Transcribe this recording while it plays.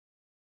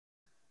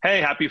Hey,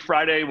 happy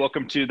Friday.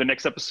 Welcome to the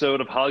next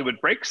episode of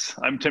Hollywood Breaks.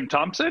 I'm Tim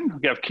Thompson.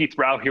 We have Keith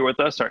Rao here with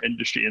us, our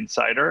industry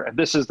insider. And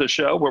this is the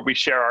show where we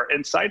share our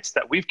insights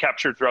that we've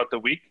captured throughout the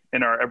week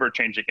in our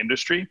ever-changing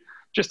industry,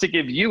 just to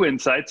give you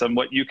insights on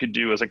what you could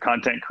do as a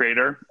content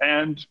creator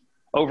and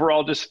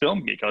overall just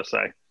film geek, I'll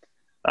say.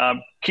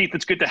 Keith,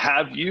 it's good to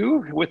have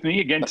you with me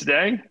again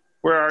today.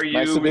 Where are you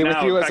Nice to be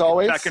now? with you as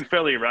always. Back in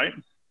Philly, right?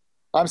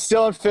 I'm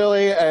still in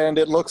Philly, and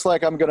it looks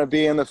like I'm going to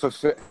be in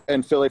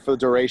Philly for the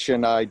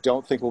duration. I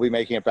don't think we'll be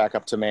making it back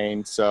up to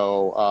Maine,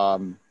 so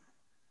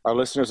our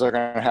listeners are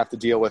going to have to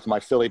deal with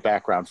my Philly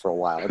background for a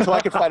while until I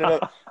can find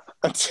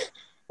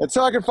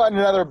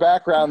another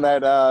background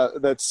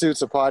that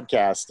suits a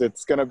podcast.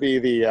 It's going to be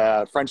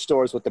the French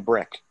doors with the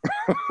brick.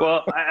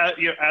 Well,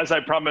 as I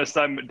promised,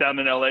 I'm down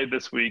in LA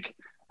this week.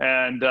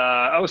 And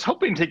I was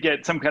hoping to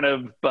get some kind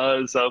of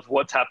buzz of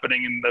what's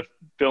happening in the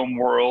film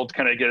world,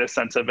 kind of get a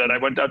sense of it. I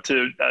went out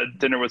to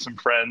dinner with some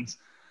friends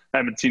I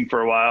haven't seen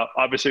for a while.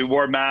 Obviously,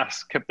 wore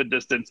masks, kept the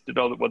distance, did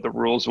all what the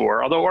rules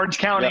were. Although Orange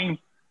County, a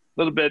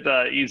little bit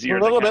easier.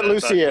 A little bit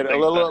Lucian, a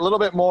little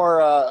bit more,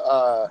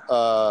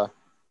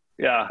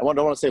 yeah. I don't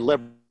want to say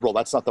liberal,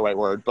 that's not the right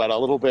word, but a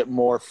little bit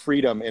more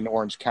freedom in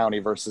Orange County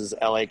versus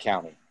LA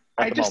County.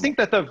 I just think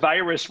that the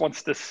virus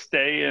wants to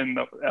stay in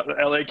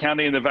LA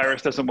County and the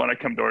virus doesn't want to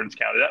come to Orange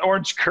County. That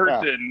orange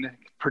curtain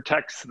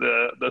protects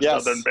the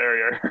southern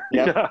barrier.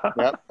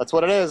 Yep. That's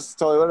what it is. That's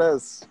totally what it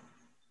is.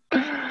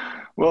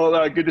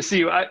 Well, good to see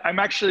you. I'm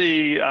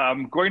actually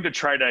going to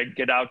try to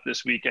get out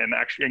this weekend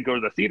and go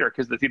to the theater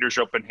because the theaters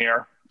are open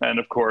here. And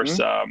of course,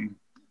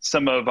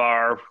 some of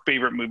our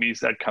favorite movies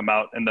that come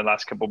out in the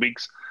last couple of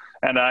weeks.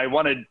 And I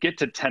want to get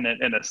to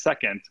Tenet in a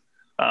second.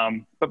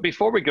 But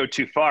before we go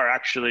too far,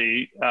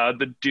 actually,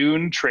 the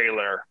Dune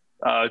trailer,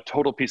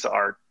 total piece of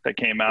art that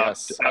came out.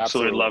 Yes,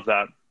 absolutely love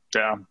that.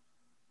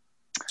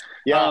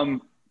 Yeah.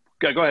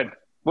 Go ahead.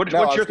 What's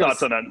your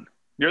thoughts on it?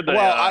 You're the.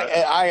 Well,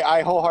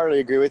 I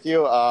wholeheartedly agree with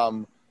you.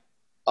 I'll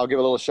give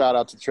a little shout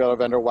out to trailer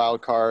vendor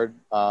Wildcard.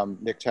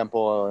 Nick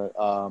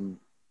Temple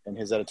and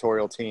his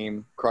editorial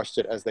team crushed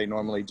it as they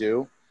normally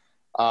do.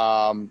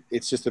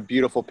 It's just a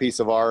beautiful piece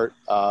of art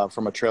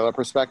from a trailer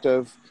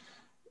perspective.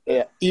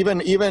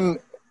 Even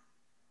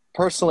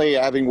personally,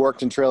 having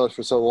worked in trailers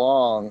for so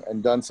long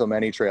and done so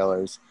many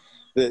trailers,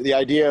 the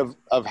idea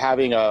of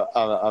having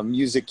a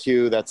music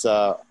cue that's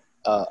a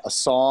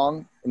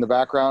song in the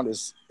background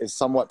is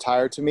somewhat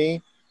tired to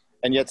me,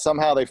 and yet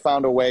somehow they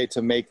found a way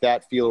to make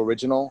that feel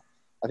original.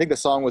 I think the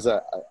song was I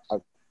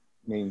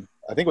think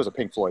it was a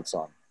Pink Floyd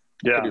song.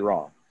 Yeah. I could be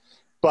wrong,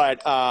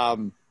 but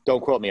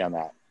don't quote me on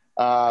that.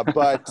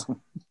 But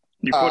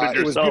you quoted yourself.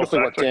 It was beautifully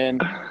worked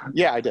in.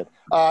 Yeah, I did.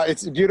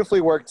 It's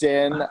beautifully worked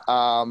in.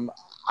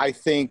 I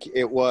think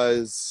it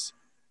was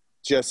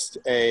just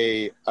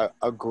a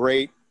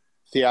great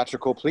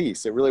theatrical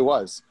piece. It really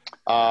was.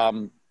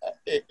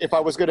 If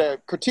I was going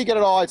to critique it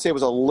at all, I'd say it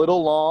was a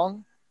little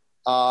long,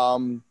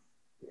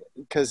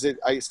 because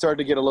I started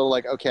to get a little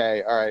like,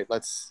 okay, all right,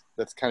 let's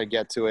kind of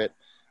get to it.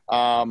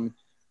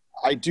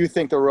 I do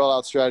think the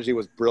rollout strategy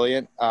was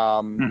brilliant.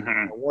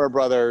 Warner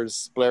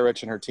Brothers, Blair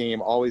Rich and her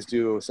team always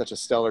do such a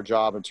stellar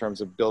job in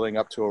terms of building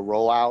up to a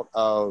rollout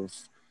of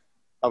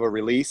a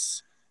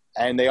release.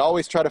 And they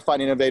always try to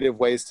find innovative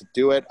ways to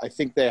do it. I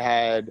think they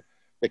had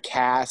the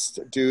cast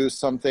do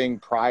something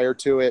prior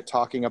to it,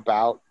 talking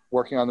about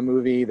working on the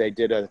movie. They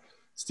did a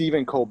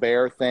Stephen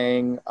Colbert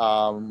thing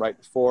right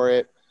before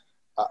it.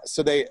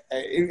 So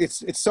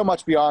it's so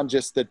much beyond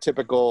just the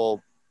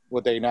typical,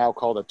 what they now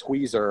call the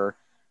tweezer,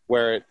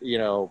 where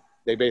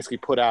they basically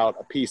put out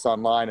a piece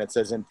online that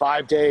says in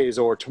 5 days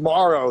or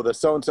tomorrow, the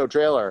so-and-so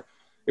trailer.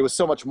 It was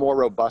so much more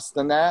robust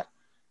than that.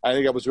 I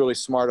think that was really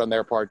smart on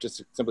their part,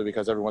 just simply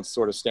because everyone's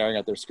sort of staring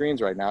at their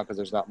screens right now because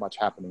there's not much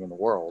happening in the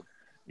world.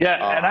 Yeah,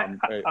 and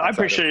I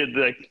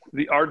appreciated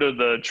the art of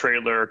the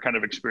trailer kind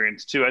of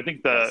experience too. I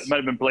think it might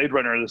have been Blade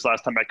Runner this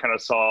last time I kind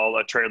of saw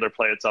a trailer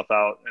play itself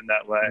out in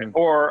that way.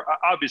 Or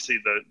obviously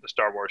the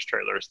Star Wars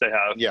trailers, they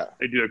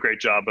do a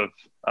great job of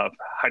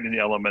hiding the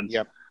elements.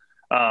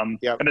 And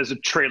as a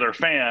trailer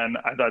fan,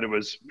 I thought it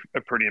was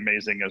pretty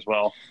amazing as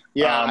well.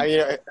 Yeah,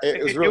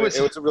 it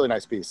was a really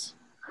nice piece.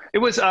 It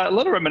was a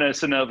little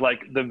reminiscent of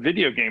like the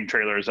video game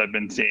trailers I've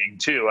been seeing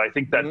too. I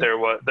think that there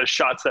were the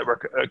shots that were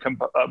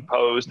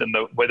composed and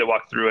the way they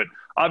walked through it,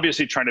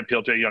 obviously trying to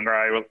appeal to a younger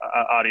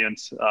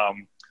audience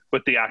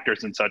with the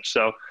actors and such.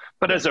 So,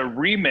 but as a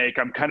remake,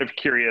 I'm kind of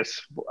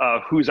curious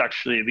who's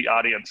actually the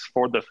audience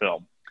for the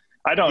film.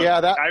 I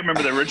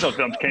remember the original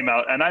films came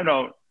out, and I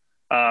don't.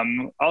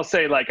 I'll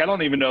say I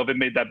don't even know if it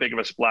made that big of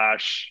a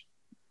splash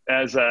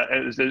as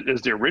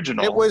the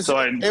original.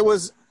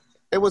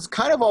 It was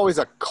kind of always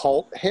a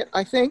cult hit,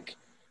 I think.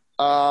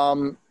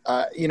 I've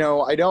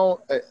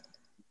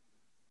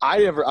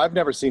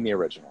never seen the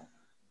original.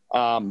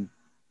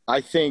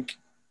 I think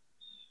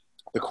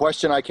the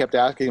question I kept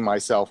asking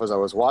myself as I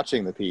was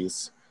watching the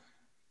piece,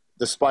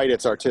 despite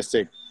its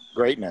artistic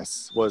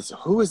greatness, was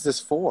who is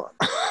this for?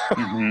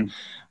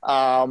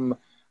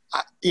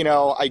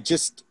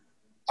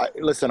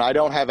 Listen, I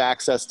don't have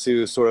access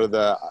to sort of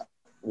the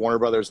Warner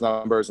Brothers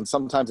numbers, and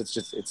sometimes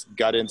it's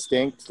gut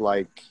instinct.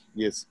 Like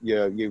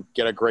you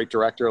get a great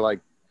director like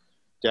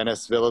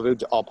Denis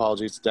Villeneuve. All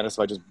apologies to Dennis if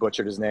I just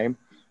butchered his name.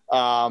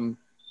 And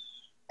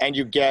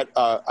you get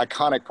a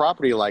iconic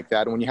property like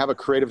that. And when you have a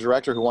creative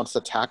director who wants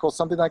to tackle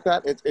something like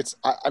that,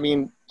 I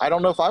mean, I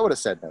don't know if I would have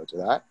said no to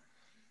that.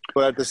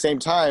 But at the same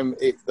time,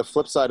 the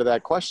flip side of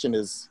that question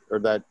is, or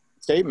that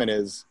statement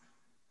is,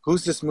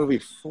 who's this movie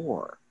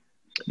for?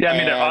 Yeah, I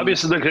mean,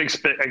 obviously look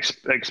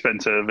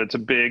expensive. It's a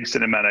big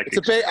cinematic. It's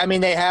a big. I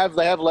mean, they have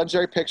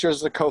Legendary Pictures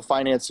as a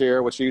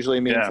co-financier, which usually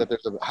means that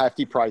there's a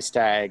hefty price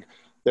tag.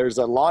 There's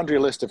a laundry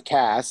list of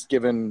cast,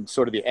 given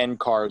sort of the end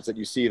cards that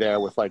you see there,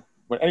 with like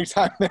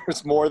anytime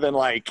there's more than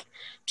like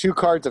 2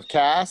 cards of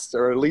cast,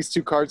 or at least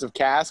 2 cards of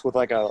cast with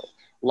like a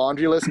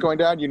laundry list going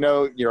down, you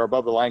know, your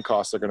above the line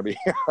costs are going to be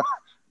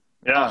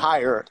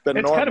higher than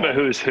normal. It's kind of a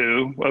who's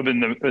who in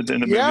the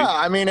movie. Yeah,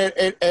 I mean,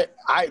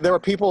 there were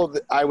people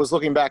that I was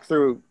looking back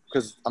through,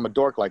 because I'm a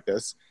dork like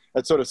this,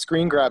 that sort of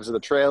screen grabs of the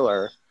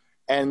trailer,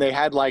 and they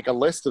had like a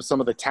list of some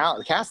of the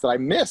cast that I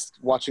missed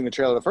watching the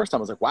trailer the first time.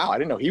 I was like, wow, I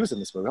didn't know he was in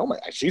this movie. Oh my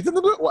gosh, she's in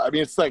the movie. Well, I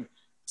mean, it's like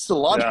it's a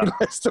laundry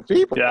list of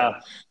people. Yeah.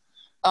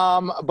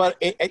 But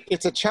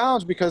it's a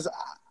challenge because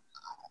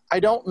I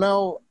don't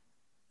know.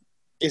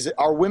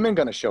 Are women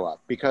going to show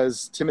up?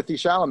 Because Timothée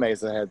Chalamet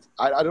is the head.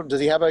 Does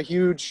he have a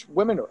huge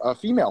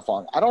female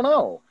following? I don't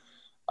know.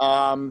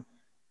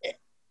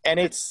 And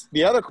it's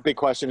the other big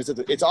question is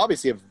that it's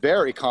obviously a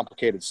very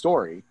complicated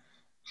story.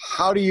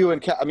 How do you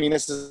I mean,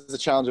 this is the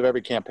challenge of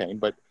every campaign,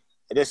 but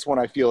this one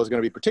I feel is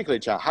going to be particularly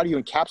challenging. How do you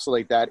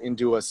encapsulate that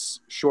into a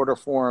shorter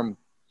form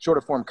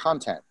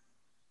content?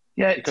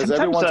 Yeah, because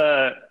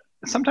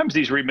sometimes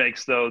these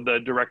remakes, though, the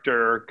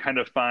director kind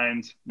of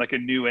finds like a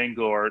new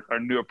angle or a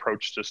new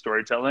approach to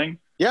storytelling.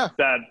 Yeah.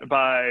 That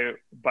by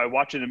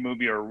watching the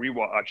movie or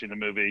rewatching the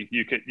movie,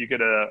 you get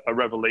a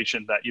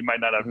revelation that you might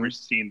not have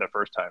seen the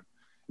first time.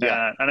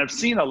 Yeah. And I've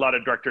seen a lot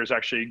of directors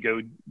actually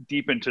go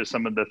deep into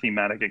some of the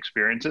thematic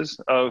experiences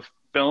of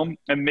film,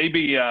 and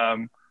maybe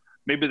the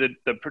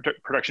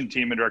production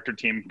team and director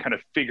team kind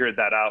of figured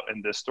that out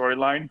in this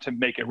storyline to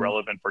make it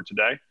relevant for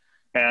today.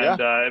 And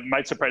it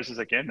might surprise us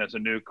again as a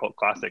new cult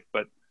classic,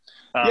 but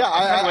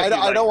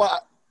I don't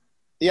want.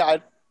 Yeah,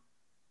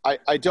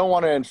 I don't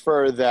want to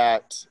infer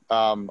that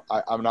I'm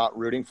not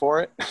rooting for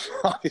it.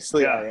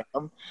 Obviously, I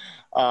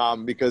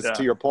am, because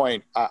to your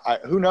point,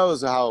 who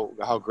knows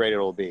how great it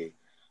will be.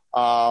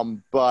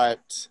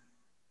 But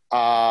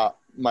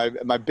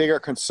my bigger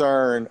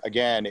concern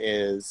again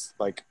is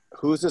like,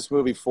 who's this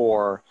movie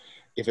for?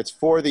 If it's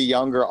for the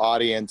younger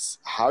audience,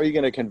 how are you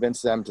going to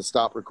convince them to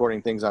stop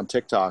recording things on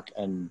TikTok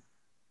and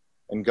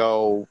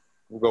go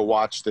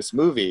watch this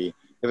movie?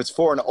 If it's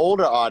for an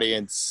older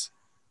audience,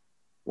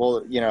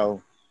 well, you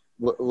know,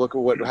 look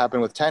at what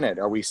happened with Tenet.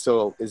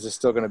 Is this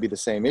still going to be the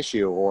same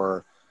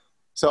issue?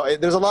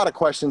 There's a lot of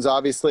questions.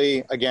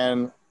 Obviously,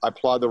 again, I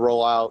applaud the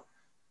rollout.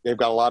 They've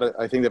got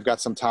I think they've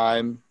got some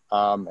time.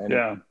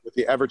 With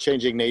the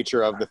ever-changing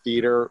nature of the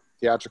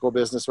theatrical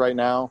business right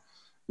now,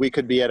 we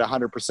could be at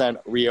 100%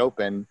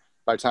 reopen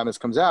by the time this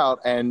comes out,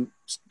 and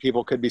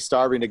people could be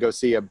starving to go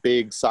see a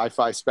big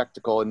sci-fi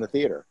spectacle in the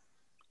theater.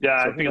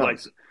 Yeah, I think like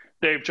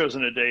they've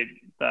chosen a date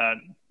that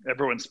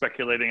everyone's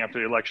speculating after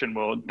the election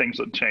things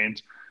will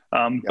change.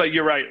 But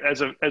you're right,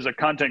 as a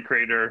content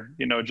creator,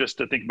 you know, just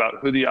to think about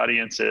who the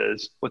audience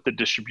is, what the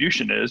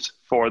distribution is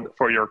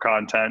for your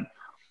content,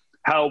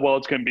 how well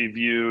it's going to be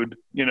viewed,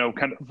 you know,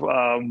 kind of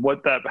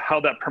how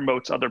that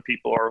promotes other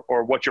people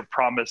or what your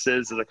promise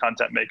is as a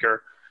content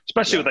maker,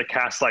 especially with a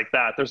cast like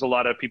that. There's a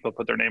lot of people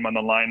put their name on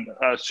the line,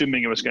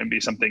 assuming it was going to be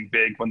something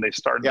big when they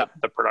started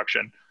the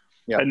production.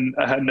 Yeah. And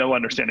I had no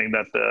understanding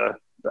that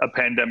a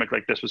pandemic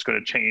like this was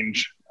going to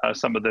change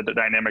some of the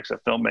dynamics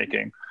of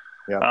filmmaking.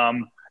 Yeah.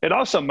 It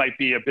also might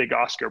be a big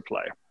Oscar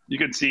play. You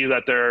can see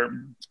that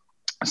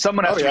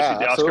someone has to receive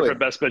the Oscar for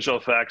best visual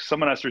effects.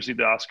 Someone has to receive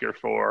the Oscar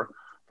for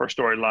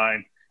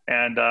storyline.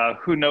 And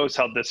who knows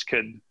how this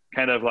could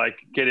kind of like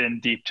get in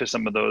deep to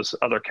some of those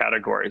other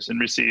categories and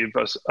receive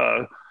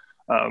a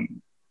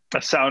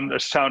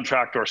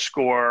soundtrack or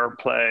score,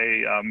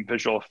 play,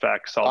 visual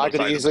effects. I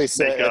could easily see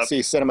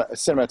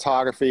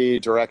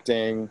cinematography,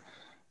 directing.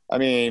 I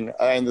mean,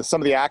 and some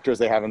of the actors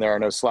they have in there are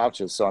no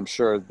slouches, so I'm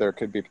sure there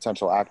could be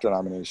potential actor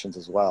nominations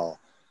as well.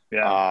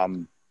 Yeah.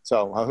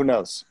 So who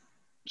knows?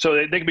 So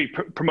they could be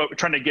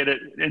trying to get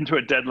it into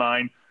a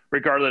deadline,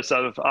 regardless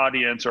of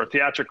audience or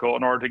theatrical,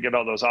 in order to get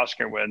all those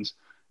Oscar wins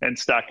and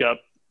stack up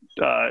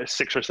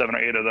 6 or 7 or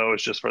 8 of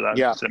those just for that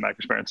cinematic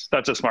experience.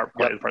 That's a smart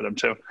play for them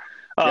too.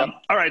 All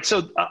right.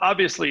 So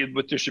obviously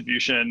with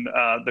distribution,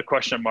 the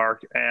question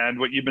mark and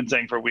what you've been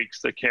saying for weeks,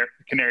 the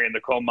canary in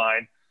the coal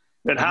mine,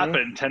 it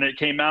happened. Tenet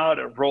came out,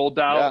 it rolled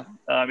out,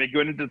 it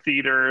went into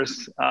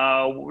theaters.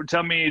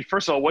 Tell me,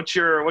 first of all, what's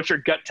your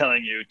gut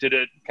telling you? Did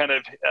it kind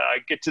of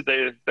get to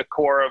the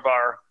core of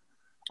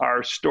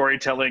our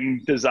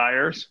storytelling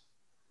desires?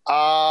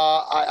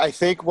 I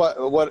think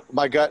what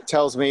my gut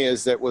tells me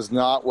is that it was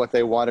not what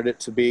they wanted it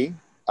to be.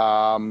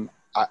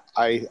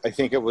 I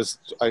think it was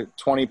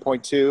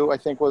 20.2, I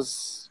think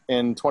was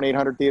in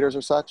 2,800 theaters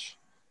or such.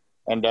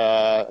 And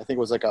I think it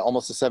was like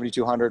almost a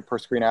 7,200 per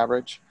screen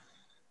average.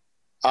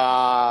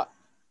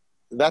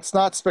 That's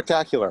not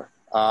spectacular.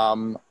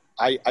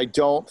 I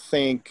don't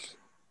think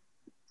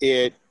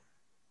it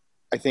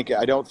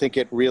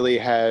really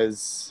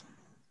has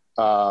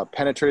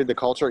penetrated the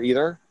culture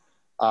either.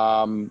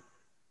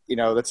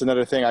 That's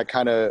another thing. I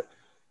kind of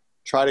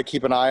try to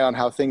keep an eye on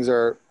how things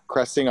are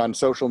cresting on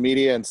social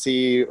media and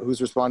see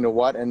who's responding to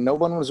what, and no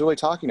one was really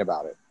talking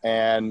about it.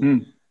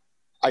 And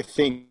I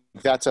think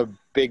that's a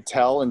big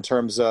tell in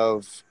terms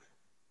of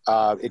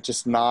it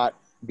just not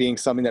being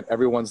something that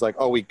everyone's like,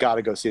 oh, we got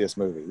to go see this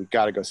movie. We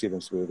got to go see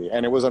this movie.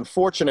 And it was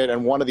unfortunate.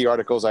 And one of the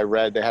articles I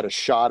read, they had a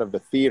shot of the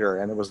theater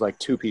and it was like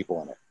 2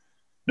 people in it,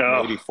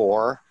 maybe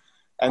 4.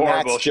 And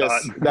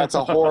that's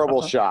a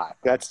horrible shot.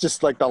 That's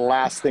just like the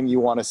last thing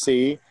you want to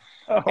see.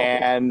 Oh.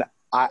 And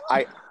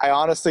I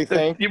honestly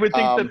think you would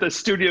think that the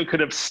studio could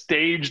have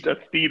staged a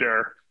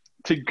theater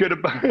to get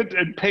about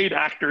and paid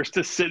actors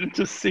to sit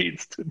into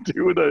seats to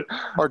do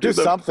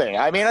something.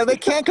 I mean, they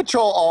can't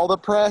control all the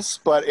press,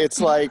 but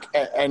it's like,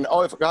 and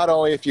not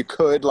only if you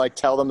could like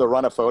tell them to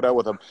run a photo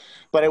with them,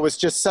 but it was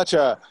just such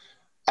a,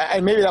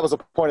 and maybe that was the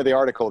point of the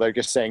article. They're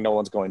just saying no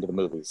one's going to the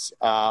movies.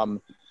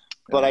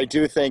 But I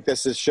do think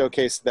this is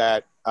showcased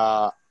that,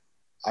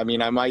 I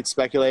might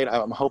speculate. I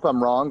hope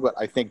I'm wrong, but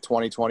I think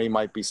 2020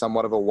 might be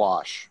somewhat of a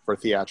wash for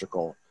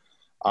theatrical.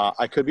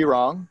 I could be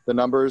wrong. The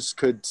numbers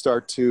could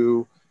start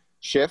to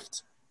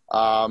shift.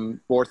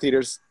 More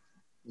theaters,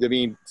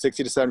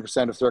 60 to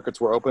 7% of circuits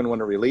were open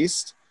when it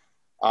released.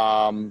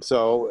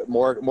 So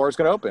more is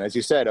going to open. As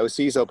you said,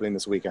 OC is opening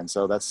this weekend.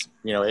 So that's,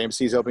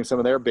 AMC is opening some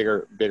of their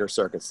bigger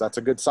circuits. That's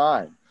a good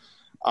sign.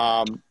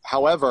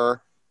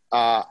 However,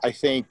 I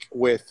think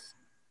there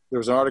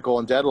was an article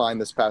in Deadline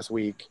this past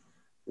week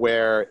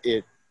where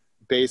it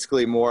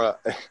basically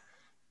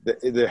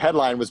the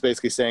headline was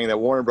basically saying that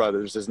Warner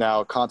Brothers is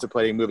now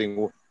contemplating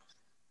moving.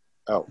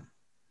 Oh,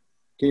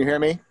 can you hear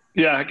me?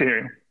 Yeah, I can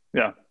hear you.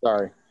 Yeah.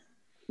 Sorry.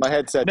 My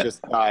headset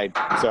just died.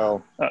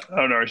 So. No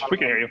worries. We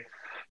can hear you.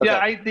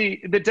 Okay.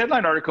 Yeah, the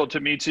Deadline article to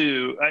me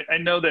too, I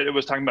know that it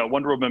was talking about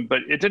Wonder Woman, but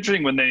it's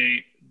interesting when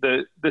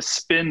the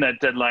spin that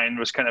Deadline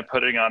was kind of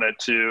putting on it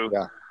to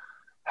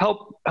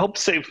help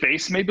save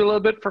face maybe a little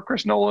bit for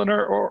Chris Nolan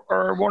or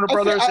Warner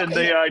Brothers, and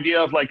the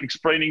idea of like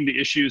explaining the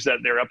issues that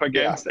they're up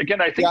against. Yeah.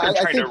 Again, I think they're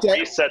trying to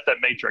reset that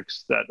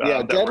matrix that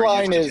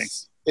Deadline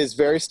is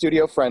very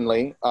studio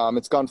friendly.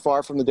 It's gone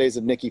far from the days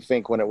of Nikki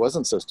Fink when it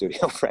wasn't so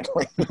studio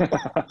friendly.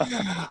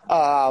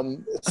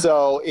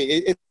 So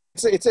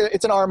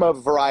it's an arm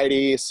of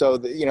Variety. So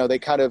they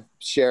kind of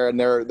share, and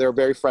they're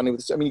very friendly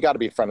with. You got to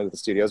be friendly with the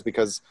studios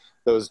because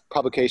those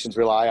publications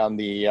rely on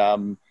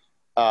the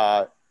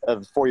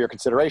for your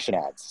consideration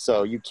ads.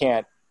 So you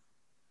can't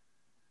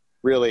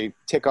really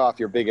tick off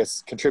your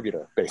biggest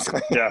contributor,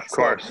 basically. Yeah, of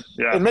course.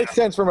 Yeah, it makes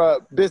sense from a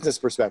business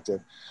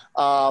perspective.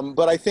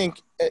 But I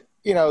think,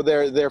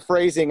 their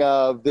phrasing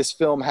of this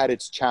film had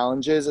its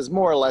challenges is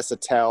more or less a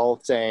tell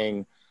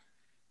saying,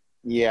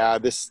 yeah,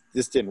 this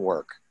didn't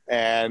work.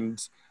 And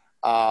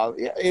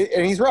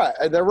he's right.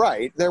 They're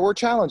right. There were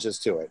challenges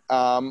to it.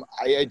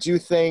 I do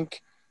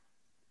think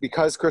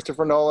because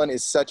Christopher Nolan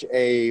is such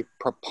a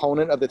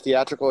proponent of the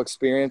theatrical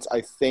experience,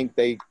 I think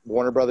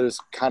Warner Brothers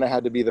kind of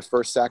had to be the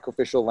first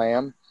sacrificial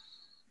lamb.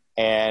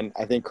 And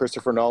I think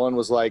Christopher Nolan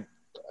was like,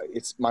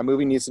 my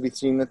movie needs to be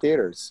seen in the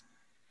theaters.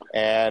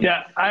 And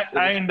yeah,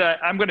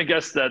 I'm going to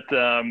guess that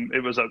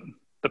it was a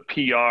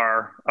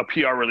PR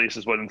release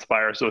is what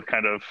inspires those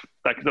kind of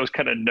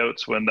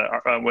notes when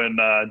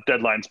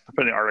Deadline's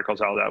putting articles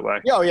out that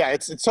way. Oh yeah,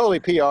 it's totally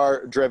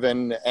PR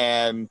driven,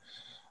 and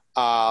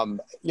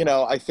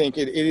I think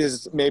it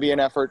is maybe an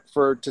effort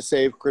to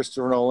save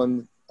Christopher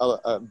Nolan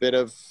a bit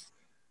of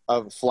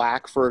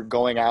flack for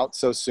going out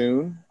so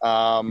soon.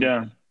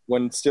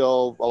 When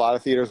still a lot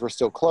of theaters were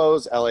still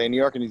closed. LA and New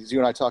York, and as you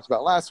and I talked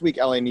about last week,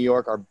 LA and New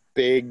York are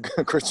big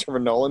Christopher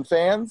Nolan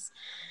fans.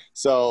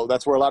 So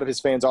that's where a lot of his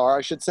fans are,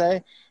 I should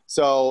say.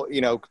 So,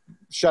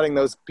 shutting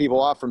those people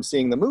off from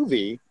seeing the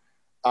movie,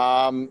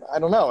 I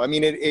don't know. I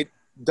mean, it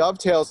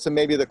dovetails to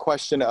maybe the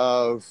question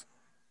of,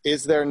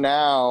 is there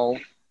now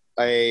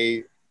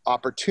a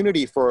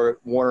opportunity for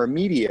Warner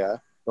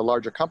Media, the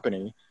larger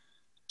company,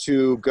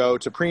 to go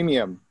to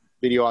premium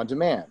video on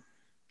demand?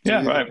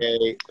 Yeah,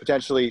 right.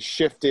 Potentially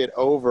shift it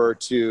over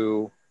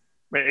to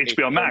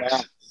HBO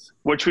Max.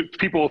 Which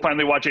people will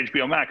finally watch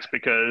HBO Max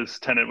because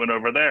Tenet went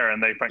over there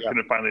and they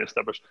couldn't finally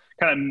establish,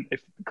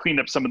 clean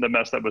up some of the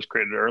mess that was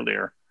created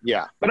earlier.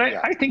 Yeah. But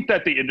I think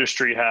that the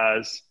industry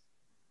has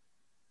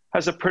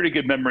a pretty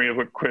good memory of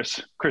what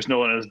Chris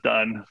Nolan has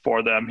done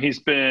for them. He's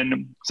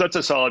been such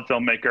a solid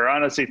filmmaker. I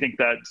honestly think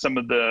that some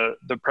of the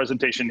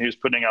presentation he was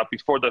putting out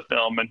before the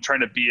film and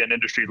trying to be an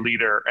industry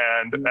leader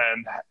and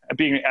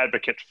being an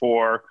advocate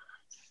for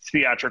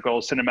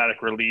theatrical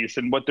cinematic release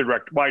and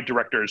why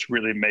directors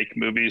really make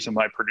movies and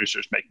why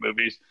producers make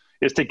movies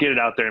is to get it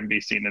out there and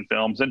be seen in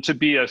films, and to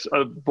be a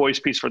voice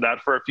piece for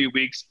that for a few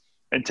weeks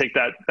and take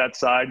that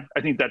side.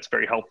 I think that's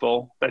very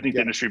helpful. I think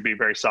the industry would be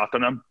very soft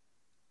on them.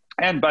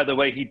 And by the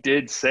way, he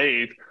did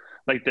save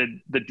like the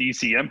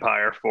DC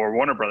empire for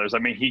Warner Brothers. I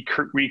mean, he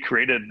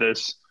recreated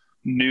this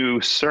new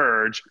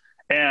surge,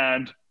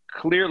 and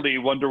clearly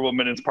Wonder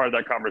Woman is part of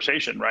that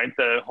conversation, right?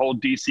 The whole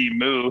DC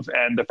move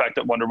and the fact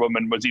that Wonder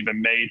Woman was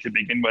even made to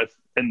begin with,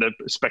 and the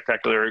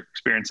spectacular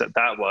experience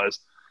that was.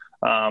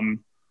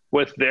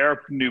 With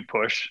their new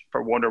push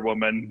for Wonder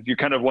Woman, you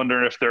kind of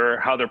wonder if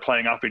how they're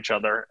playing off each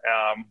other,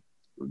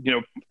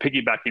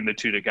 piggybacking the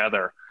two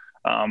together.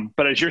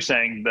 But as you're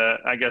saying,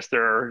 I guess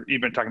they're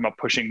even talking about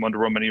pushing Wonder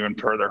Woman even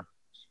further.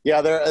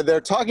 Yeah,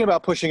 they're talking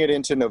about pushing it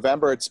into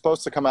November. It's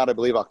supposed to come out, I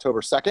believe,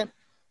 October 2nd.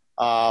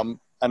 And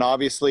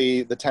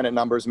obviously the tenant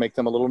numbers make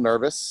them a little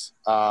nervous.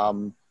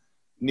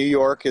 New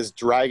York is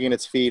dragging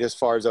its feet as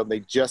far as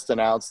they just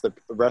announced that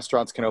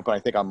restaurants can open, I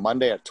think, on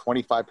Monday at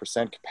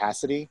 25%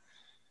 capacity.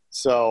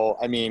 So,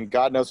 I mean,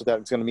 God knows what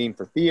that's going to mean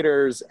for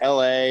theaters.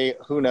 LA,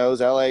 who knows?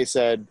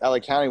 LA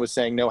County was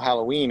saying no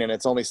Halloween, and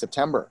it's only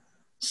September.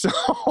 So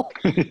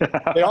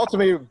they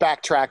ultimately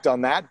backtracked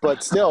on that.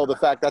 But still, the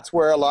fact that's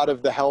where a lot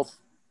of the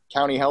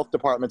county health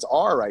departments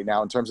are right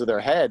now in terms of their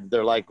head.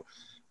 They're like,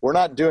 we're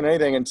not doing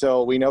anything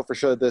until we know for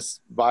sure that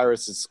this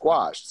virus is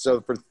squashed.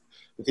 So for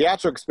the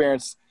theatrical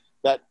experience,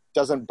 that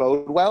doesn't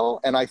bode well.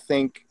 And I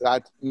think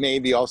that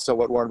maybe also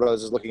what Warner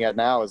Bros. Is looking at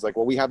now is like,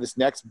 well, we have this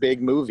next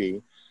big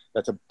movie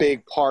that's a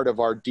big part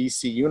of our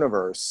DC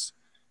universe.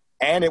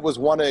 And it was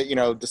one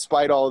of,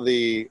 despite all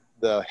the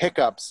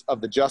hiccups of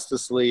the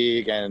Justice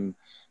League and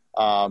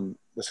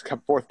this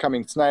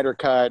forthcoming Snyder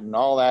Cut and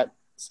all that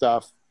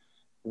stuff,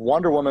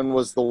 Wonder Woman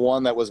was the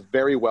one that was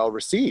very well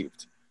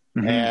received.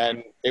 Mm-hmm.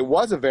 And it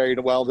was a very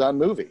well done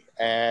movie.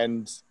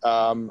 And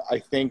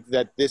I think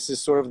that this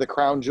is sort of the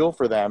crown jewel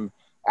for them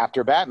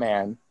after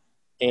Batman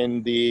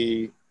in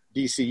the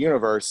DC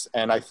universe.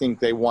 And I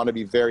think they want to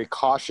be very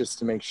cautious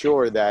to make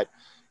sure that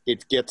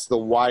it gets the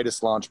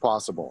widest launch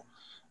possible.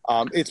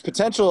 Its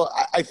potential,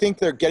 I think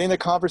they're getting the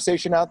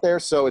conversation out there,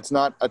 so it's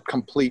not a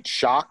complete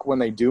shock when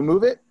they do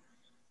move it.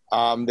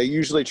 They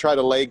usually try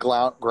to lay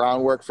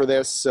groundwork for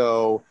this,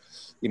 so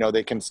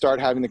they can start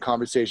having the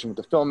conversation with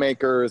the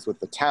filmmakers, with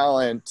the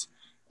talent,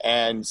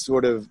 and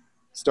sort of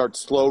start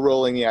slow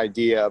rolling the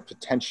idea of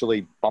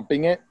potentially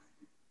bumping it.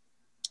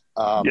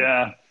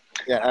 Yeah,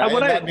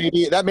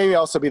 that may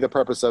also be the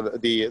purpose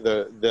of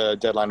the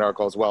Deadline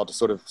article as well, to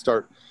sort of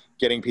start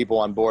getting people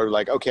on board,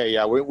 like, okay,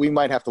 yeah, we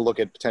might have to look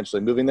at potentially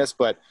moving this,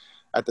 but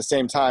at the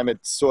same time,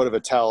 it's sort of a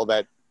tell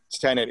that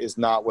Tenet is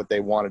not what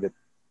they wanted it.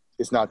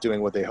 It's not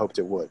doing what they hoped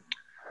it would.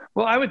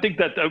 Well, I would think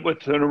that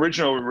with an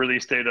original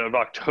release date of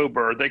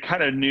October, they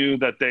kind of knew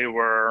that they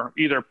were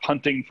either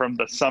punting from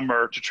the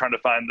summer to try to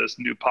find this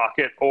new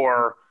pocket,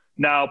 or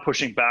now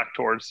pushing back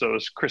towards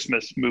those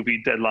Christmas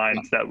movie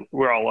deadlines that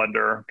we're all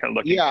under kind of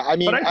looking. Yeah, I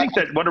mean, but I think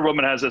that Wonder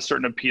Woman has a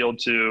certain appeal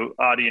to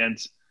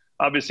audience.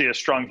 Obviously, a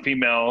strong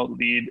female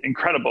lead,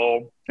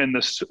 incredible in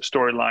this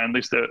storyline, at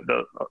least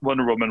the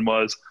Wonder Woman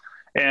was.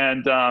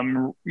 And,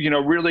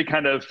 really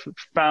kind of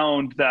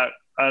found that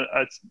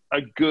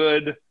a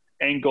good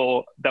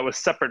angle that was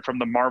separate from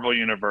the Marvel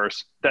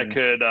universe that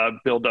could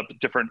build up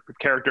different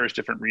characters,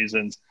 different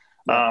reasons.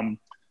 Yeah.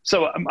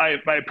 So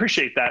I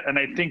appreciate that. And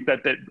I think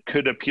that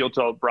could appeal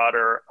to a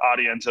broader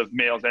audience of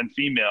males and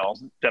female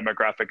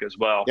demographic as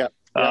well. Yeah.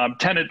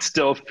 Tenet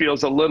still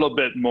feels a little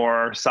bit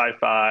more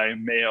sci-fi,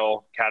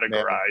 male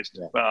categorized,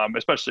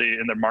 especially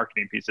in their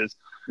marketing pieces.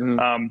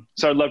 Mm-hmm.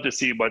 So I'd love to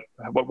see what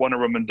Wonder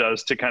Woman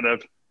does to kind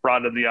of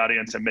broaden the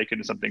audience and make it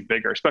into something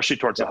bigger, especially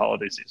towards the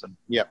holiday season.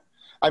 Yeah.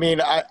 I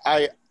mean,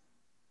 I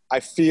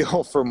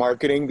feel for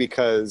marketing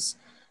because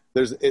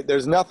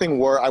there's nothing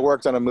worse. I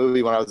worked on a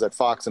movie when I was at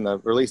Fox, and the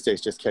release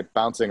dates just kept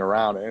bouncing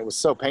around, and it was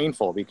so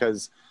painful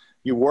because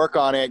you work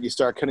on it, you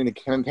start putting the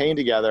campaign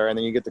together, and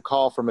then you get the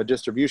call from a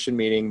distribution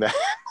meeting that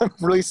the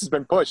release has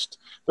been pushed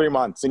 3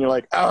 months, and you're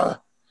like, ugh.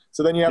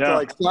 So then you have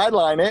to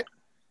sideline it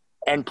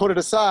and put it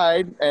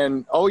aside,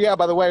 and oh yeah,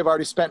 by the way, I've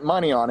already spent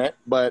money on it,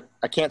 but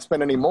I can't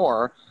spend any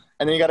more,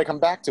 and then you got to come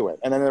back to it,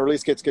 and then the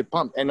release gets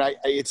pumped, and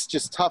it's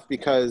just tough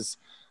because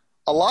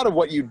a lot of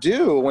what you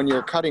do when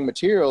you're cutting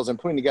materials and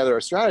putting together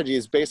a strategy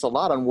is based a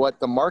lot on what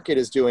the market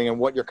is doing and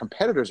what your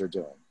competitors are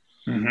doing.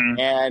 Mm-hmm.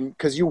 And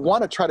because you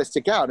want to try to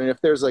stick out. And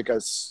if there's like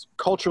a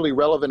culturally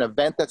relevant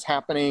event that's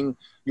happening,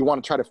 you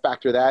want to try to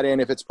factor that in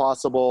if it's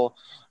possible.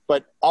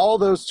 But all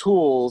those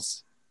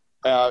tools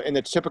in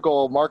the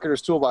typical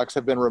marketer's toolbox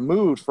have been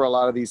removed for a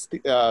lot of these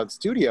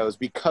studios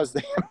because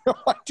they have no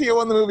idea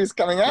when the movie's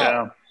coming out.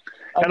 Yeah.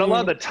 And a lot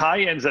of the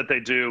tie-ins that they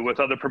do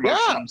with other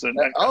promotions and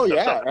stuff.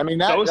 I mean,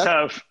 you've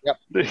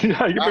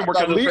been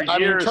working on those for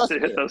years to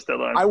hit those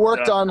deadlines. I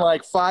worked on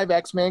like 5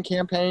 X-Men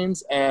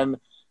campaigns, and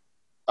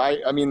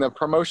I mean, the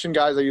promotion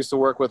guys I used to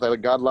work with,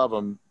 God love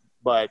them,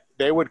 but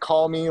they would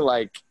call me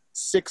like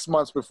 6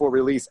 months before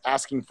release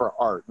asking for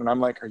art, and I'm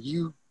like, are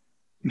you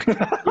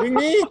kidding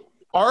me?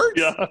 Art?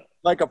 Yeah.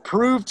 Like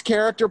approved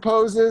character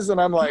poses,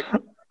 and I'm like,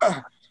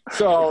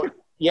 so.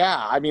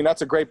 Yeah, I mean,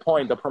 that's a great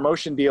point. The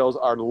promotion deals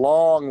are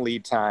long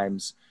lead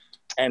times.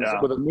 And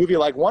with a movie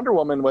like Wonder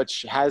Woman,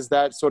 which has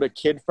that sort of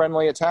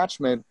kid-friendly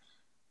attachment,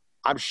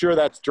 I'm sure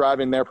that's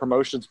driving their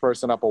promotions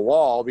person up a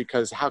wall,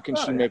 because how can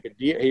make a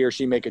deal, he or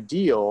she make a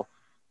deal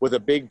with a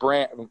big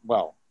brand?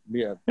 Well,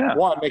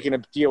 one, making a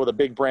deal with a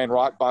big brand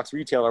rock box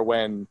retailer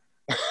when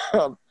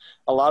a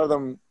lot of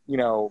them,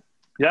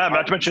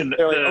 not to mention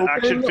the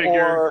action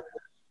figure, or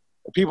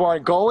people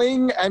aren't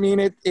going. I mean,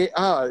 again,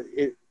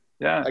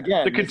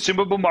 the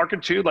consumable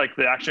market too, like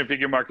the action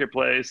figure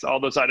marketplace, all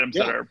those items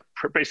that are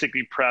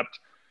basically prepped,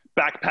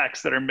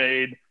 backpacks that are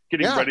made,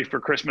 getting ready for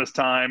Christmas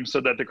time,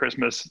 so that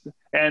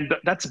and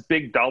that's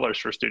big dollars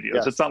for studios.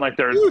 Yes. It's not like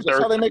they're that's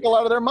how they make a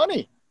lot of their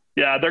money.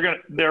 Yeah,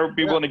 they'll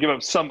be willing to give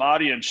up some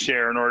audience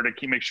share in order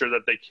to make sure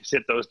that they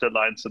hit those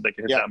deadlines so they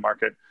can hit that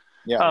market.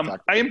 Yeah, exactly.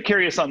 I am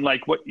curious on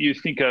like what you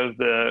think of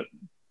the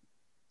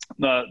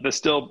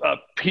still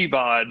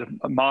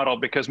PVOD model,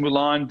 because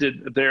Mulan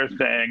did their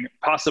thing,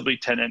 possibly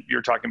Tenet,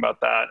 you're talking about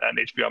that, and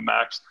HBO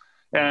Max,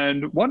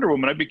 and Wonder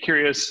Woman. I'd be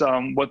curious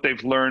what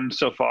they've learned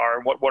so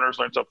far, what Warner's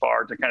learned so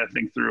far, to kind of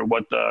think through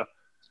what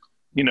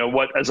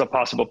as a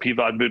possible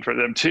PVOD move for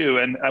them too.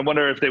 And I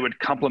wonder if they would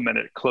complement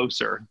it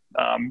closer,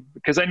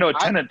 because I know at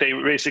Tenet they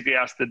basically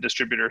asked the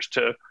distributors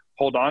to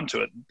hold on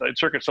to it, the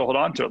circuits to hold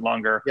on to it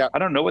longer. I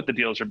don't know what the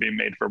deals are being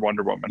made for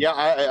Wonder Woman.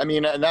 I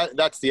mean, and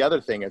that's the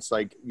other thing. It's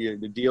like the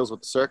deals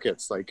with the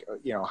circuits, like,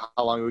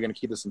 how long are we going to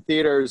keep this in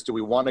theaters? Do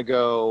we want to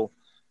go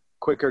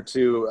quicker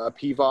to a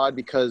PVOD?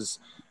 Because,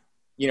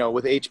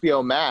 with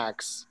HBO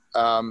Max,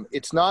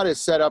 it's not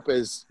as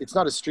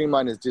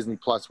streamlined as Disney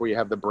Plus, where you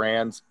have the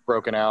brands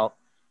broken out.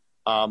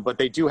 But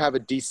they do have a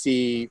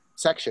DC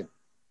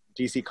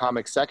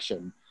Comics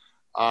section.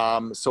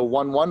 So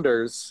one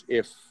wonders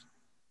if,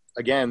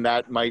 again,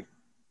 that might,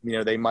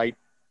 they might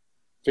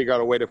figure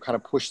out a way to kind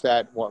of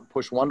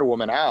push Wonder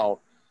Woman out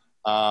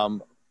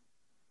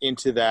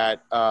into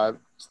that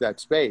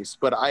space.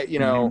 But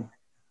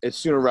it's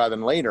sooner rather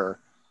than later.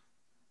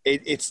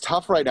 It's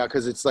tough right now,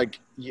 because it's like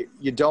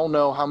you don't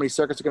know how many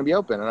circuits are going to be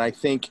open. And I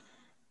think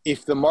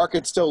if the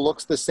market still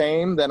looks the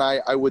same, then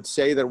I would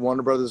say that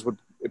Warner Brothers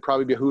it'd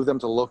probably behoove them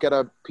to look at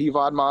a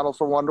PVOD model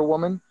for Wonder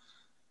Woman.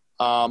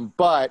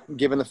 But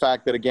given the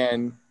fact that,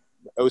 again,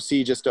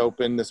 OC just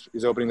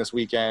is opening this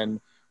weekend,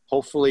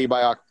 hopefully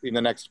in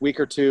the next week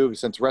or two,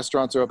 since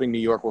restaurants are opening, New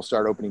York will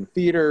start opening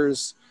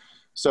theaters.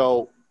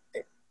 So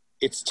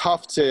it's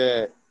tough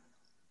to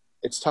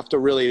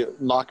really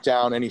lock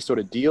down any sort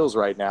of deals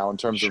right now in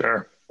terms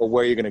of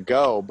where you're going to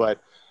go. But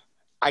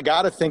I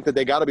got to think that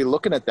they got to be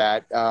looking at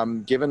that,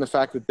 given the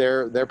fact that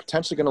they're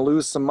potentially going to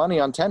lose some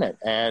money on Tenet.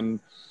 And,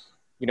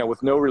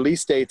 with no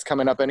release dates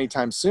coming up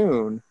anytime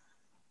soon,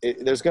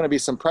 there's going to be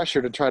some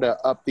pressure to try to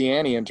up the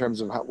ante in terms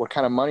of what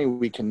kind of money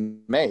we can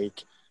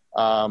make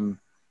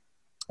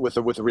with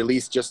a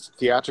release just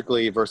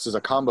theatrically versus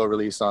a combo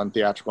release on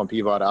theatrical and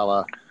PVOD a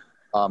la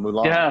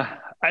Mulan. Yeah,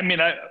 I mean,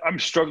 I'm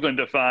struggling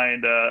to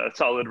find a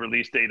solid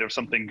release date of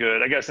something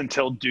good, I guess,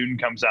 until Dune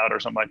comes out or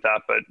something like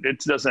that. But it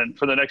doesn't,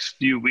 for the next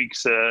few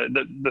weeks,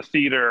 the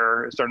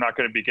theaters are not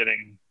going to be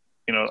getting,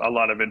 a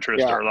lot of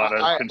interest or a lot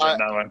of concern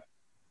that way.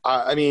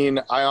 I mean,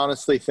 I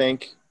honestly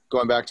think,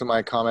 going back to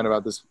my comment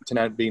about this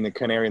Tenet being the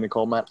canary in the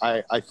coal mine,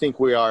 I think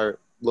we are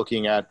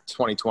looking at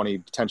 2020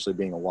 potentially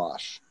being a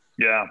wash.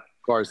 Yeah. As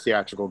far as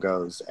theatrical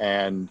goes.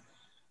 And,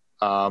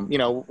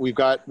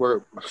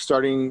 we're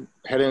heading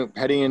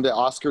into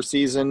Oscar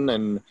season,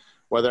 and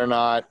whether or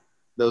not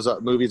those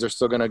movies are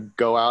still going to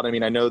go out. I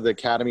mean, I know the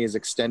Academy has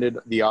extended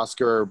the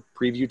Oscar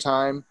preview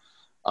time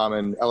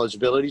and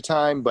eligibility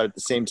time, but at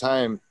the same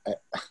time,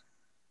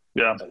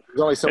 there's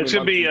only so it's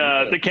going to be,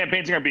 the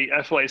campaigns are going to be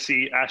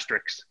FYC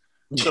asterisks.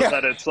 So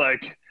that it's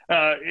like,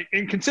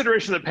 in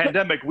consideration of the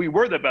pandemic, we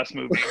were the best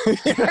movie.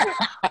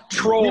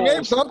 Trolls, we may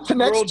bump to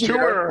next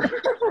year,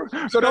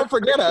 so don't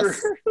forget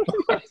us.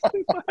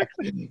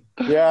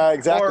 Yeah,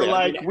 exactly. Or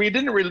like, we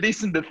didn't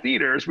release into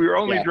theaters; we were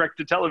only direct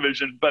to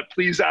television. But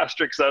please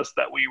asterisk us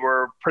that we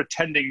were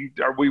pretending,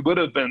 or we would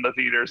have been in the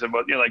theaters. And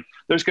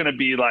there's going to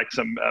be like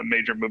some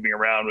major moving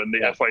around in the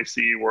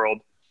FYC world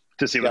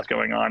to see what's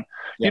going on.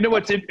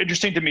 What's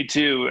interesting to me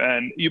too,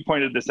 and you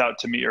pointed this out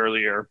to me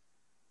earlier,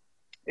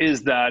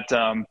 is that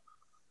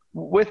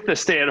with the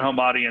stay-at-home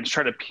audience,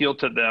 try to appeal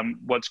to them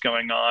what's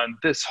going on.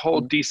 This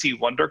whole DC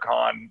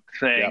WonderCon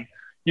thing,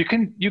 you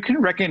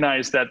can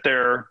recognize that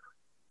they're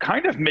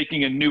kind of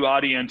making a new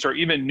audience or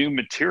even new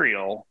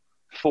material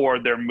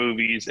for their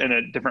movies in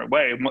a different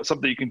way,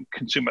 something you can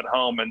consume at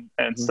home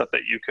and stuff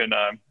that you can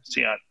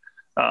see at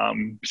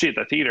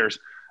the theaters.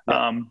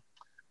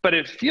 But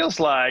it feels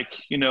like,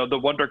 the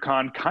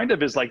WonderCon kind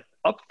of is like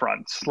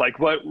upfronts, like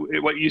what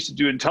you used to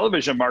do in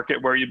television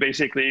market, where you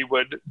basically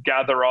would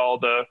gather all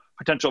the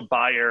potential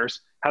buyers,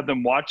 have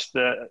them watch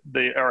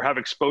or have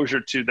exposure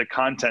to the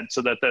content,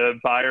 so that the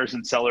buyers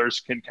and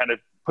sellers can kind of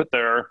put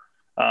their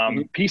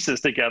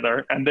pieces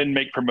together and then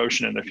make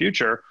promotion in the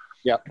future.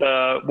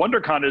 The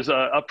WonderCon is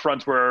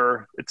upfront,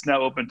 where it's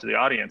now open to the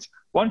audience.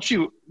 Why don't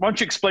you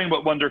explain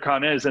what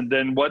WonderCon is, and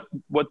then what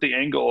the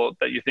angle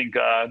that you think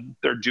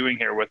they're doing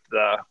here with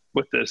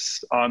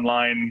this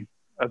online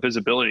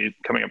visibility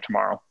coming up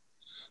tomorrow?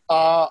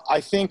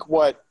 I think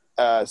what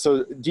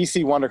so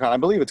DC WonderCon, I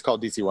believe it's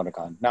called DC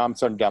WonderCon. Now I'm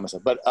starting to doubt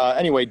myself. But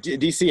anyway,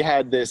 DC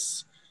had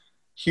this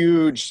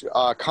huge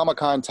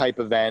Comic-Con type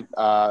event.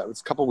 It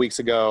was a couple weeks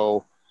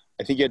ago.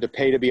 I think you had to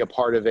pay to be a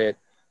part of it.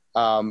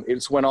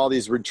 It's when all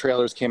these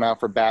trailers came out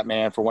for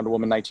Batman, for Wonder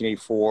Woman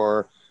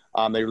 1984.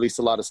 They released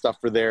a lot of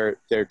stuff for their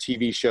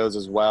TV shows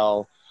as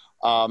well.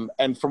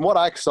 And from what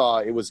I saw,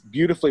 it was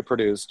beautifully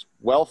produced,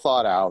 well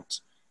thought out.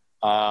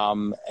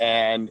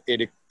 And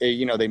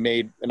they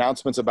made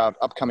announcements about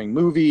upcoming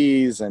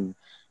movies, and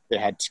they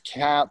had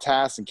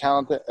cast and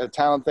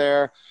talent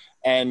there.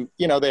 And,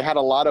 they had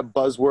a lot of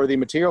buzzworthy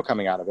material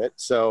coming out of it.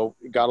 So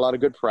it got a lot of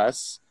good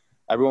press.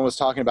 Everyone was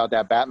talking about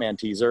that Batman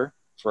teaser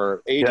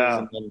for ages. Yeah.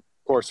 And then,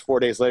 of course,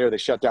 4 days later, they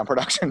shut down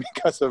production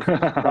because of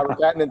Robert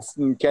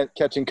Pattinson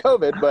catching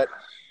COVID. But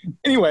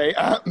anyway,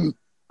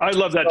 I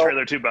love that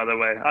trailer too, by the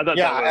way. I thought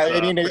that was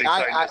pretty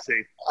exciting to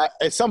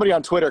see. Somebody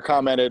on Twitter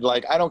commented,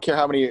 like, I don't care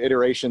how many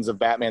iterations of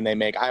Batman they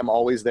make. I'm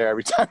always there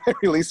every time they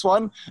release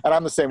one, and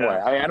I'm the same way.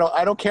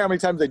 I don't care how many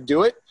times they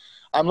do it.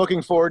 I'm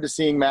looking forward to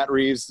seeing Matt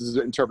Reeves'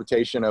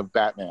 interpretation of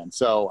Batman.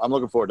 So I'm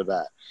looking forward to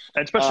that.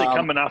 And especially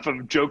coming off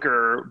of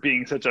Joker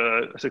being such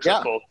a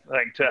successful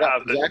thing, to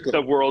have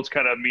the worlds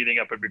kind of meeting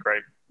up would be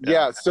great.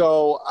 Yeah.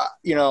 So,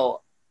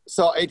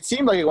 so it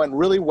seemed like it went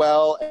really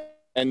well,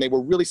 and they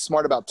were really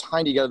smart about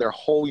tying together their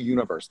whole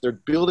universe. They're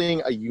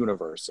building a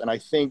universe. And I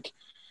think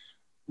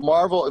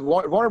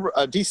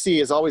DC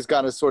has always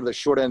gotten sort of the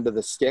short end of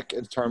the stick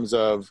in terms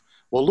of,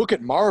 well, look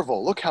at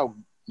Marvel. Look how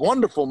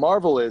wonderful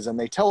Marvel is. And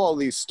they tell all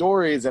these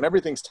stories and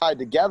everything's tied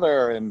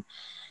together. And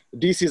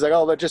DC's like,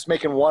 oh, they're just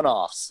making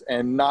one-offs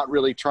and not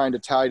really trying to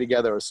tie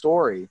together a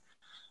story.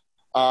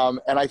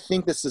 And I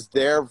think this is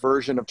their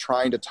version of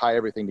trying to tie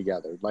everything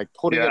together, like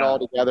putting it all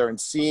together and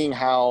seeing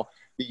how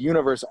the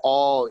universe,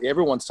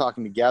 everyone's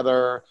talking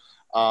together.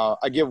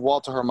 I give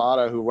Walter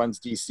Hamada, who runs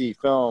DC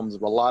Films, a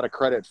lot of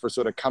credit for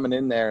sort of coming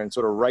in there and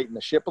sort of righting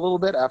the ship a little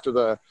bit after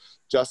the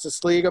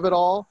Justice League of it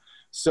all.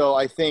 So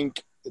I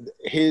think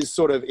his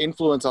sort of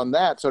influence on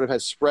that sort of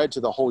has spread to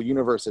the whole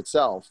universe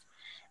itself.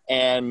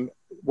 And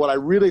what I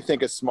really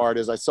think is smart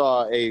is I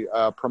saw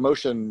a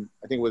promotion,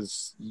 I think it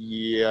was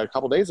a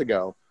couple days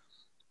ago.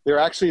 They're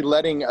actually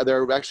running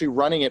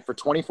it for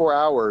 24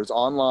 hours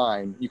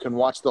online. You can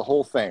watch the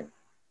whole thing.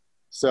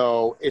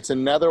 So it's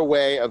another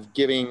way of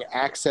giving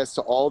access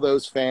to all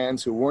those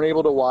fans who weren't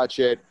able to watch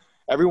it.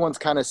 Everyone's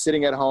kind of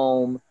sitting at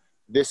home.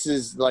 This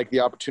is like the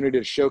opportunity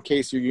to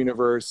showcase your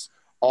universe,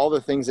 all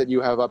the things that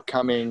you have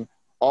upcoming,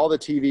 all the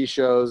TV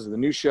shows, the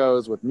new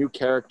shows with new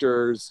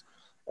characters,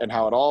 and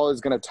how it all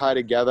is going to tie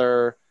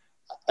together.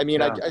 I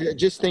mean, I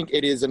just think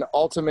it is an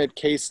ultimate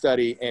case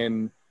study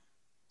in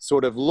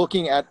sort of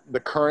looking at the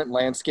current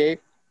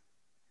landscape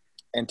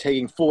and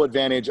taking full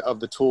advantage of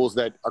the tools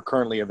that are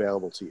currently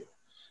available to you.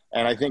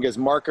 And I think as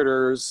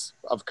marketers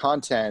of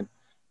content,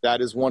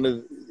 that is one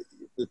of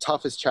the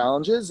toughest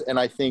challenges. And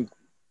I think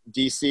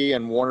DC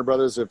and Warner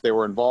Brothers, if they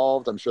were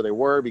involved, I'm sure they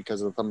were because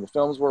some of the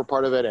films were a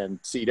part of it,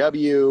 and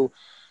CW,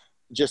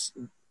 just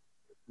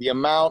the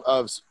amount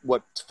of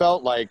what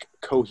felt like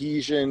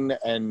cohesion,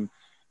 and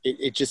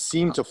it just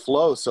seemed to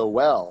flow so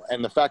well.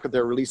 And the fact that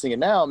they're releasing it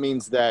now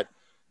means that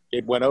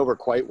it went over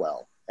quite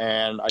well.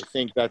 And I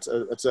think it's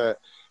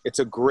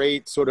a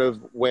great sort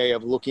of way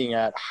of looking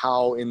at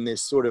how in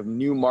this sort of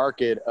new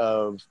market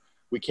of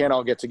we can't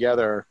all get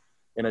together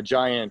in a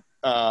giant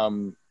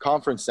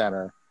conference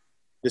center,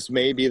 this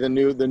may be the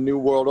new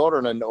world order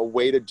and a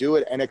way to do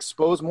it and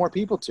expose more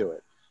people to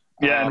it.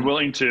 Yeah, and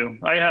willing to.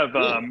 I have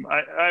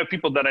I have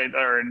people that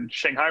are in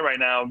Shanghai right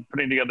now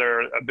putting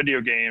together a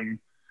video game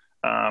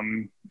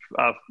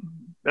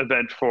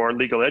event for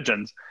League of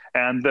Legends,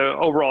 and the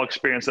overall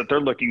experience that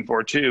they're looking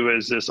for too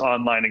is this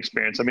online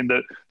experience. I mean,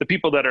 the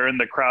people that are in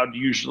the crowd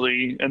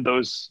usually in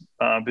those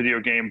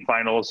video game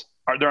finals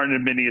aren't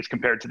as many as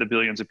compared to the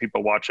billions of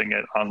people watching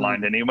it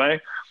online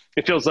anyway.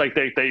 It feels like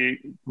they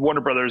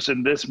Warner Brothers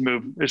in this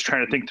move is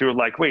trying to think through,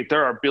 like, wait,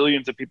 there are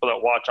billions of people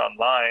that watch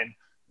online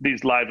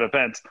these live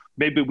events.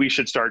 Maybe we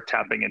should start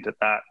tapping into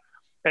that.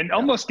 And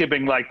almost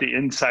giving like the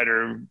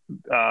insider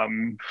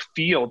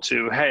feel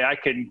to, hey, I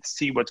can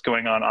see what's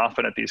going on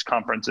often at these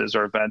conferences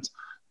or events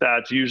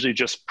that usually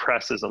just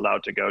press is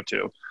allowed to go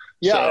to.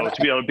 Yeah, so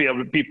to be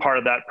able to be part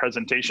of that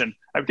presentation,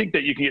 I think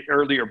that you can get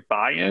earlier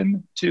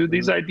buy-in to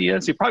these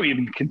ideas. You probably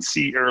even can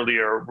see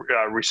earlier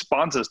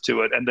responses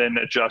to it, and then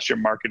adjust your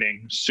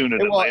marketing sooner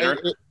than later.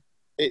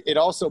 It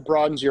also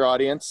broadens your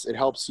audience. It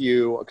helps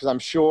you, because I'm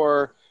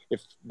sure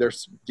if they're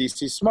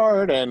DC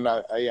smart, and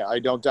I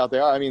don't doubt they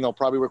are, I mean, they'll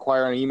probably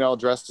require an email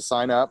address to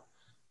sign up.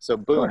 So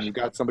boom, you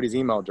got somebody's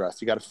email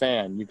address. You got a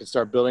fan. You can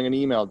start building an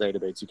email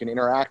database. You can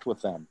interact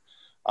with them.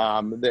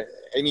 The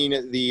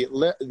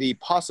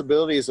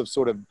possibilities of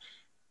sort of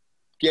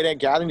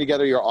gathering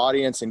together your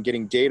audience and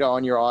getting data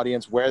on your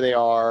audience, where they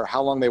are,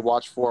 how long they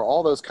watch for,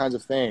 all those kinds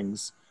of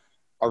things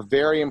are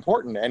very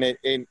important.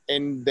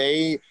 And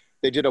they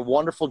did a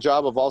wonderful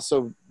job of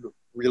also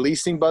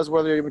releasing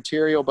buzzworthy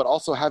material, but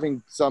also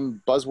having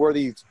some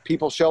buzzworthy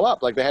people show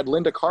up. Like they had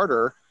Linda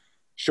Carter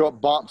show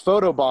up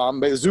photo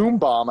bomb, Zoom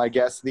bomb, I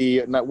guess,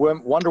 the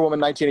Wonder Woman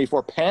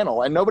 1984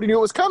 panel, and nobody knew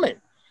it was coming.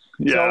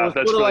 Yeah, so it was that's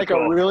sort of really like cool.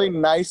 a really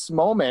nice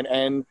moment,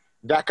 and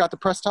that got the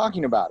press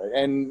talking about it,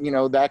 and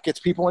that gets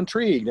people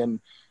intrigued, and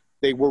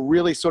they were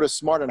really sort of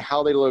smart on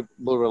how they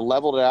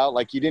leveled it out.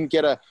 Like, you didn't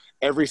get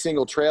every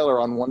single trailer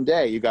on one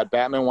day. You got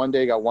Batman one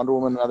day, you got Wonder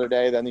Woman another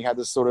day, then you had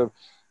this sort of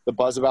the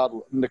buzz about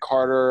Linda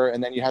Carter,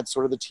 and then you had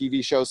sort of the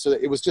TV show. So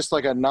it was just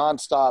like a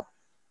nonstop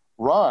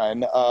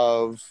run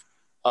of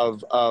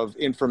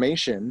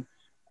information.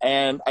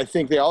 And I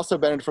think they also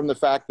benefited from the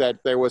fact that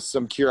there was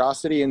some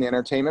curiosity in the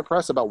entertainment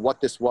press about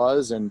what this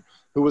was and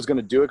who was going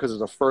to do it, because it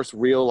was the first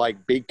real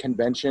like big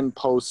convention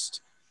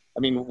post. I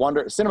mean,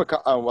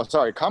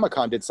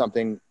 Comic-Con did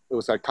something. It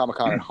was like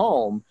Comic-Con at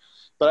home,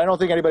 but I don't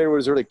think anybody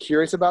was really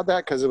curious about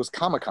that because it was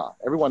Comic-Con.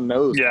 Everyone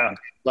knows. Yeah.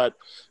 But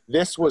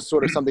this was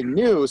sort of something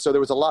new, so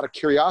there was a lot of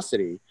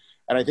curiosity,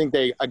 and I think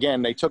they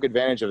took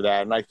advantage of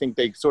that. And I think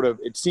they sort of,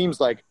 it seems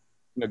like,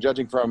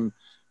 judging from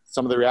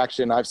some of the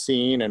reaction I've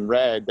seen and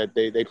read, that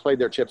they played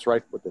their chips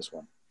right with this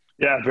one.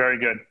 Yeah, very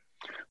good.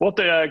 We'll have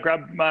to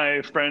grab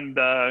my friend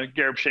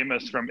Gareb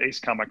Shamus from Ace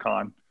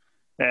Comic-Con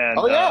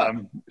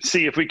and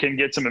see if we can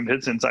get some of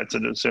his insights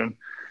into it soon.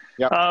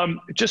 Yep.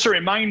 Just a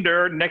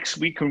reminder, next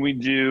week when we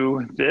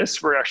do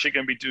this, we're actually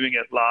going to be doing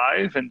it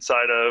live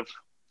inside of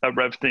a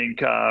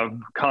RevThink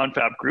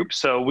confab group.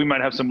 So we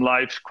might have some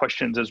live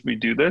questions as we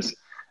do this.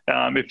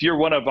 If you're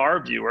one of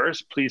our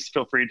viewers, please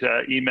feel free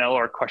to email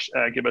or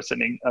give us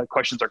any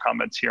questions or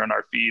comments here on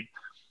our feed.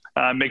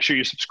 Make sure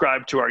you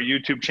subscribe to our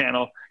YouTube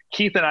channel.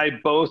 Keith and I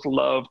both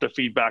love the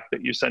feedback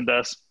that you send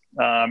us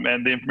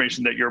and the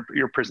information that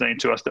you're presenting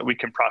to us that we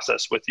can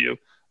process with you.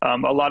 A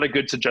lot of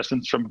good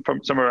suggestions from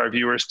some of our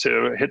viewers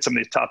to hit some of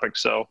these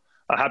topics. So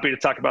happy to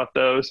talk about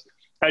those.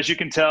 As you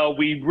can tell,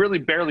 we really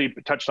barely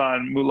touched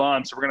on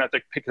Mulan, so we're going to have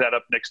to pick that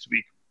up next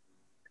week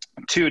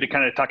too, to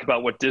kind of talk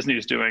about what Disney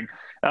is doing.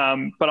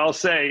 But I'll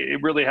say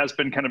it really has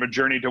been kind of a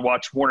journey to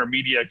watch Warner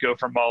Media go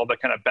from all the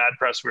kind of bad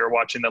press we were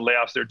watching, the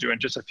layoffs they're doing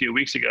just a few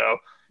weeks ago,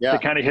 to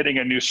kind of hitting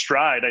a new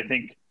stride. I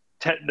think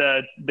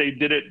they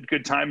did it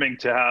good timing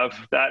to have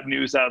that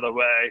news out of the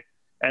way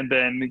and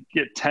then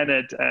get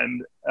Tenet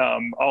and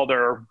all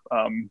their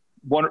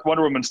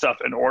Wonder Woman stuff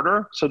in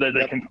order so that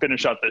they can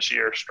finish out this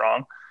year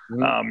strong.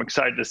 I'm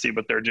excited to see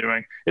what they're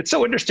doing. It's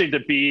so interesting to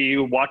be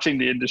watching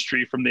the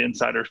industry from the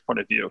insider's point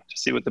of view, to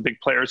see what the big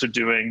players are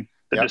doing,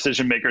 the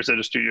decision makers at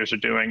the studios are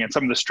doing, and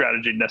some of the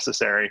strategy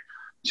necessary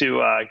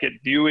to get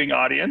viewing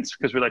audience,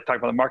 because we like to talk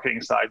about the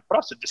marketing side, but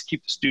also just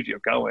keep the studio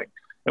going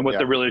and what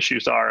the real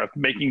issues are of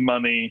making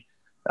money,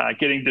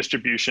 getting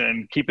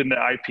distribution, keeping the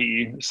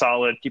IP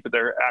solid, keeping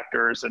their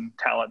actors and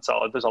talent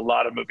solid. There's a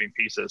lot of moving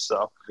pieces.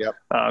 So,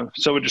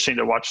 so interesting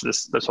to watch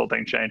this whole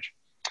thing change.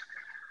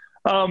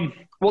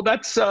 Well,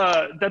 that's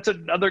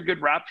another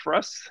good wrap for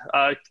us.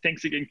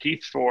 Thanks again,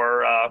 Keith,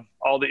 for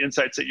all the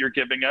insights that you're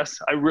giving us.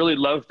 I really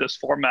love this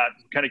format.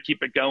 Kind of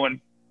keep it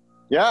going.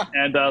 Yeah.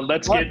 And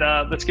let's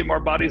get more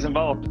bodies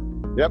involved.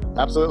 Yep,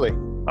 absolutely.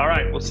 All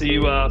right, we'll see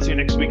you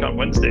next week on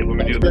Wednesday when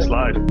we do this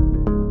live.